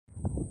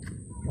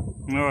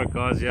Alright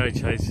guys,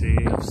 YowieChaser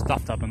here. I've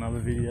stuffed up another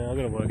video. I've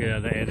got to work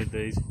out how to edit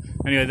these.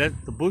 Anyway,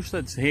 the bush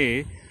that's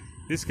here,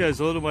 this goes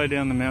all the way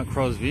down to Mount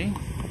Crosby,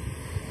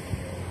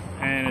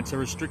 and it's a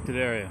restricted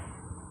area.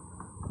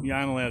 You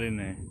aren't allowed in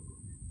there.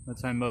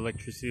 That's owned by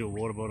electricity or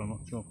water board, I'm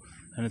not sure.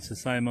 And it's the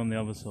same on the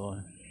other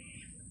side.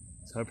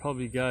 So it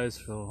probably goes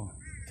for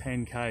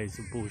 10 k's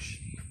of bush.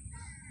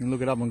 You can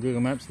look it up on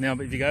Google Maps now,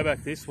 but if you go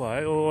back this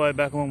way, all the way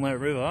back along that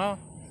river,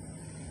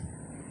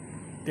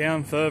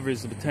 down further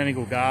is the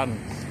Botanical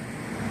Gardens.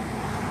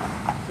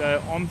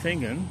 So I'm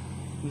thinking,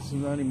 this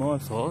is only my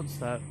thoughts,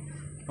 that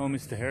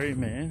Mr.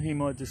 Hairyman, he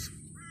might just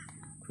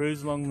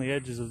cruise along the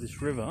edges of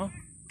this river.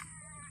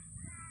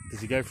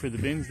 Does he go through the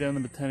bins down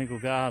the Botanical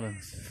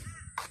Gardens?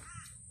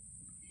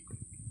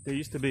 There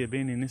used to be a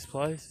bin in this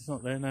place, it's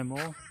not there no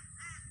more.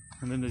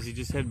 And then does he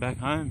just head back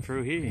home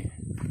through here?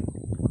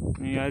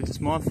 Anyway,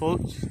 just my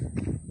thoughts.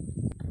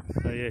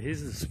 So yeah,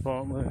 here's the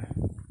spot where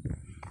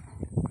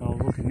I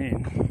was looking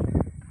in.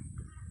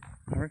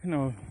 I reckon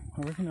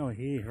they were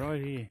here,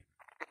 right here.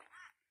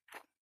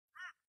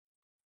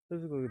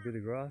 There's a little bit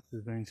of grass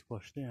that's been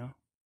squashed out.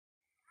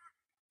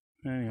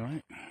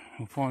 Anyway,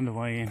 we'll find a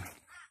way in.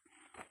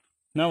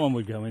 No one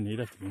would go in, you'd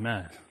have to be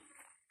mad.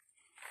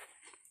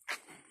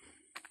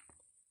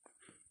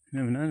 You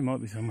never know, there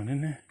might be someone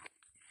in there.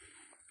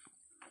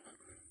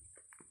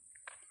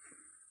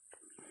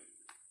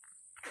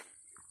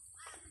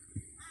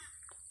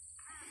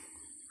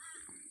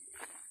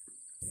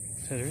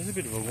 So there is a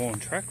bit of a worn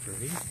track through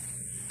here.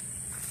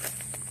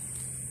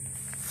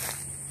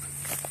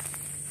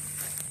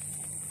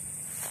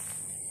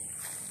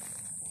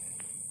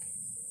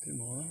 A bit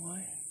more that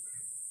way.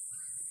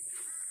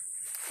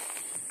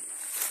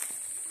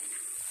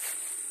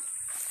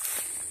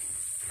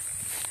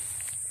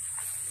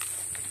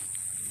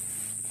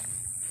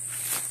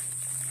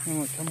 I'm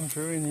like coming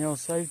through in the old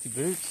safety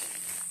boots.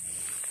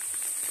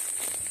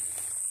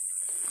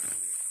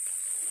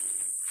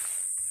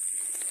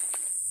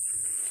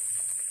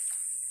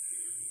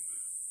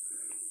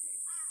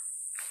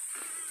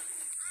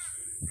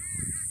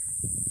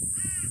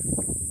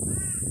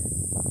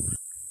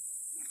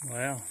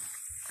 Wow.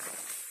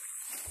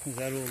 Is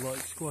that all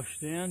like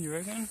squashed down, do you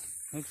reckon?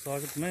 Looks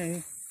like it to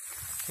me.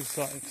 Looks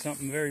like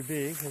something very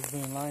big has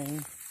been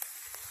laying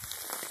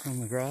on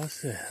the grass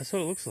there. That's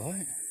what it looks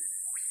like.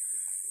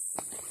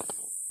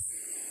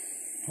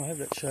 I hope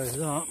that shows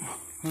up.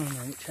 I don't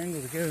know which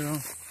angle to get it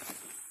on.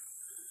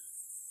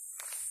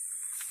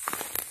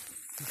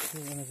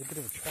 There's a bit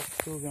of a track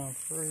still going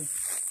through.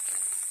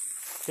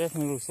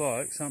 Definitely looks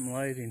like something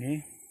laid in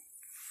here.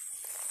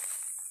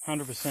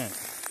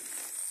 100%.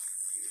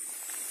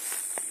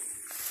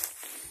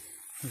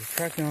 There's a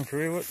track going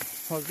through it.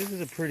 Like this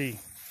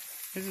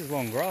is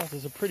long grass,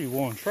 it's a pretty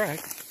worn track.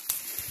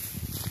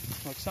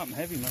 Like something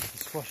heavy must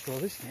have squashed all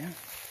this down.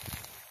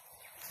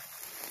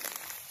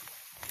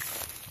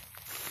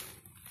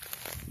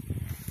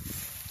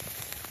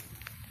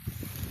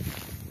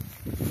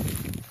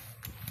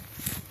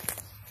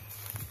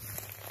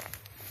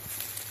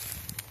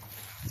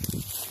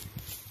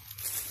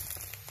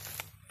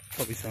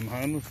 Probably some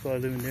homeless guy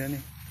living down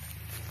here.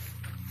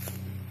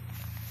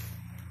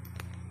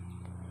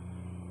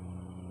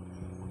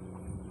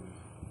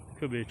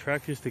 Could be a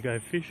track just to go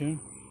fishing.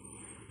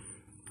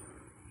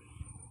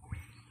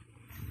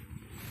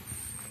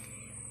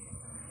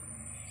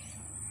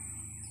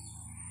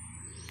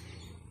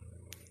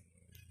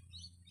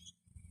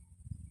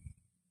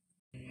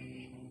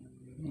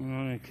 I'm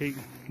gonna keep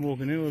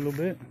walking in a little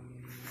bit.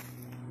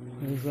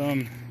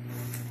 There's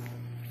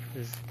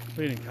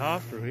been a car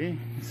through here. You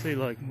can see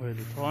like where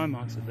the tyre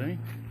marks have been.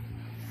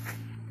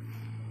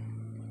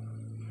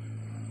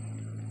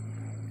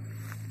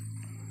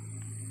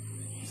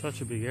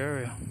 Such a big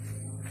area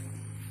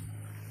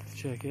to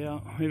check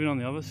out, even on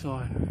the other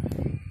side.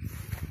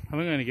 I'm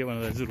going to get one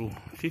of those little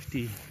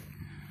 50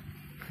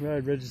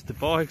 road registered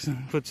bikes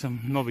and put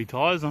some knobby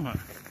tyres on it.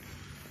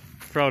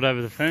 Throw it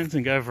over the fence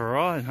and go for a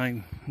ride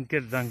and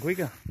get it done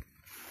quicker.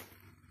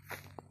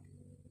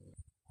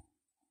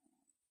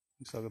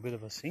 Looks like a bit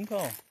of a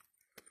sinkhole.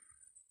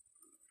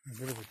 A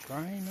bit of a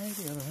drain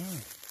maybe, I don't know.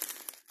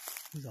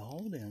 There's a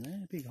hole down there,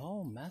 a big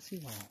hole,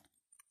 massive hole.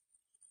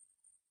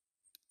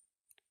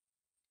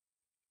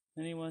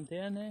 Anyone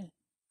down there?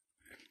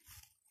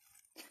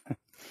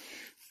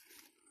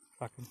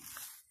 Fucking.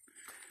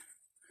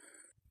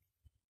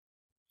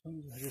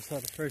 I just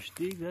had a fresh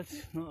dig,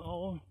 that's not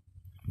old.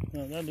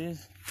 No, that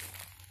is.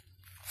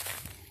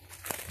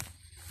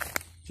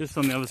 Just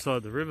on the other side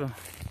of the river.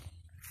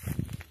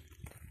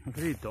 I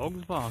can hear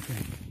dogs barking.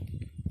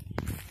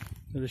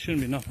 But there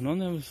shouldn't be nothing on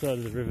the other side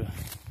of the river.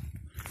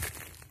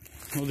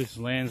 All this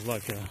land's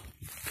like a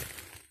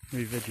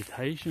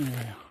revegetation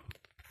area.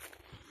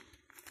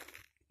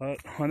 But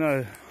I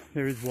know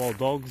there is wild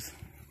dogs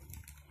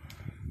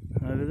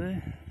over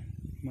there.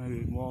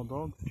 Maybe wild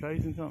dogs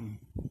chasing something.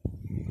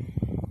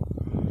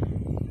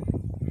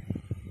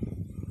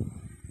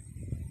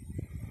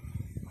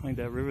 I think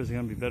that river's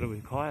going to be better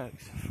with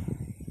kayaks.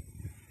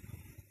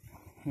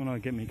 When I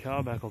get my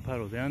car back, I'll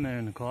paddle down there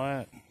in the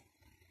kayak.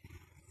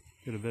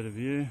 Get a better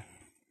view.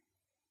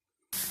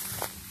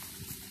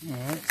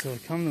 Alright, so I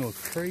come to a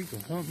creek or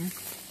something.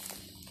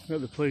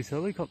 Got the police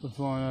helicopter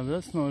flying over.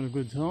 That's not a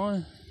good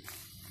sign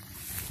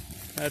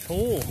at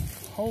all.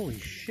 Holy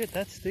shit,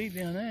 that's deep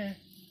down there.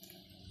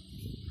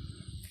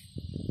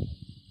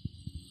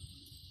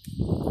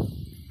 Oh,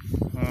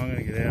 I'm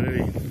gonna get out of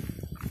here.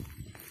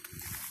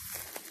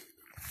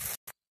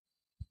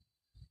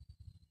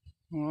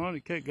 Alright,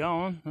 it kept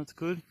going. That's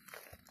good.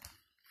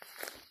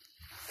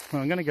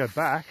 Well, I'm gonna go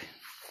back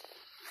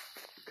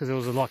because there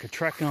was like a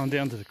track going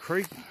down to the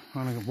creek.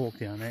 I'm gonna walk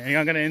down there. Anyway,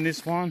 I'm gonna end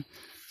this one,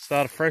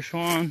 start a fresh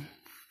one.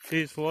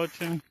 Cheers for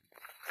watching.